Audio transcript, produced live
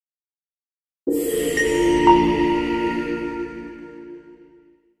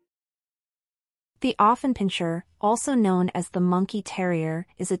The Affenpinscher, also known as the Monkey Terrier,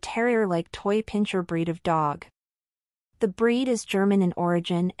 is a terrier-like toy pinscher breed of dog. The breed is German in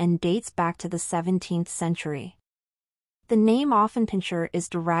origin and dates back to the 17th century. The name Affenpinscher is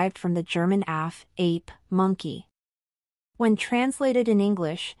derived from the German Affe, ape, monkey. When translated in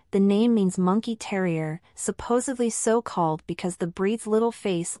English, the name means Monkey Terrier, supposedly so called because the breed's little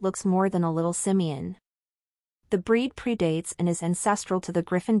face looks more than a little simian. The breed predates and is ancestral to the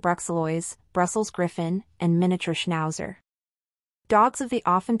Griffon Bruxellois, Brussels Griffon, and Miniature Schnauzer. Dogs of the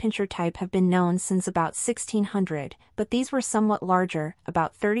Affenpinscher type have been known since about 1600, but these were somewhat larger,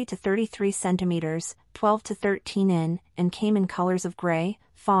 about 30 to 33 centimeters, 12 to 13 in, and came in colors of gray,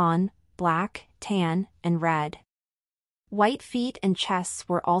 fawn, black, tan, and red. White feet and chests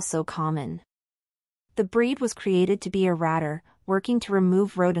were also common. The breed was created to be a ratter, working to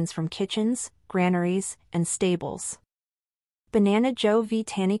remove rodents from kitchens, granaries, and stables. Banana Joe v.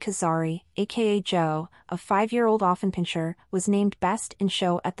 Tanny Kazari, aka Joe, a 5-year-old Affenpinscher, was named Best in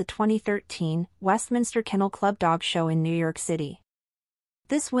Show at the 2013 Westminster Kennel Club Dog Show in New York City.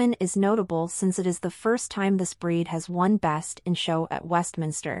 This win is notable since it is the first time this breed has won Best in Show at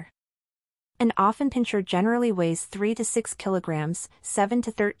Westminster. An Affenpinscher generally weighs 3 to 6 kilograms, 7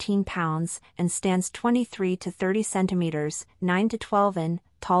 to 13 pounds, and stands 23 to 30 centimeters, 9 to 12 in,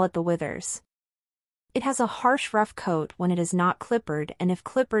 tall at the withers. It has a harsh rough coat when it is not clippered, and if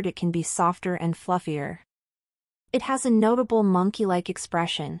clippered it can be softer and fluffier. It has a notable monkey-like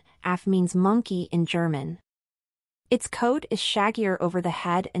expression. Affe means monkey in German. Its coat is shaggier over the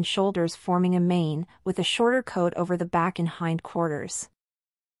head and shoulders, forming a mane, with a shorter coat over the back and hind quarters.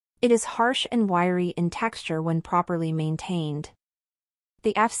 It is harsh and wiry in texture when properly maintained.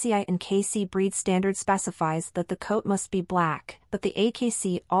 The FCI and KC breed standard specifies that the coat must be black, but the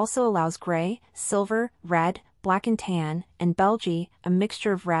AKC also allows gray, silver, red, black and tan, and Belgie, a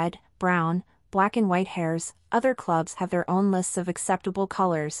mixture of red, brown, black and white hairs. Other clubs have their own lists of acceptable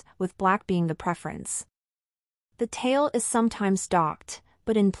colors, with black being the preference. The tail is sometimes docked,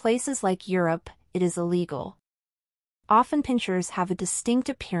 but in places like Europe, it is illegal. Affenpinschers have a distinct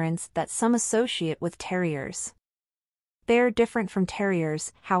appearance that some associate with terriers. They are different from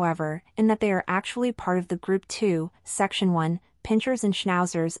terriers, however, in that they are actually part of the Group 2, Section 1, Pinschers and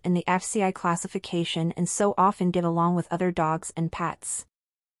Schnauzers in the FCI classification, and so often get along with other dogs and pets.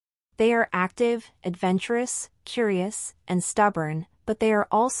 They are active, adventurous, curious, and stubborn, but they are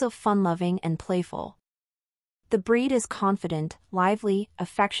also fun-loving and playful. The breed is confident, lively,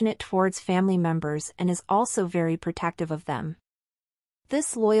 affectionate towards family members, and is also very protective of them.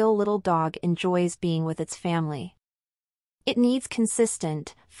 This loyal little dog enjoys being with its family. It needs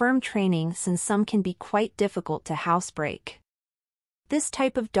consistent, firm training since some can be quite difficult to housebreak. This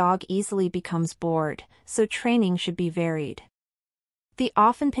type of dog easily becomes bored, so training should be varied. The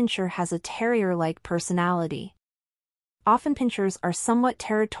Affenpinscher has a terrier-like personality. Affenpinschers are somewhat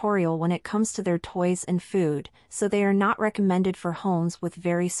territorial when it comes to their toys and food, so they are not recommended for homes with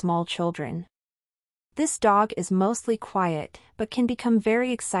very small children. This dog is mostly quiet, but can become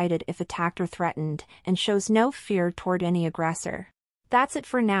very excited if attacked or threatened, and shows no fear toward any aggressor. That's it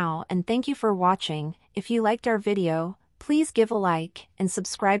for now, and thank you for watching. If you liked our video, please give a like, and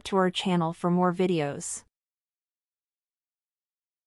subscribe to our channel for more videos.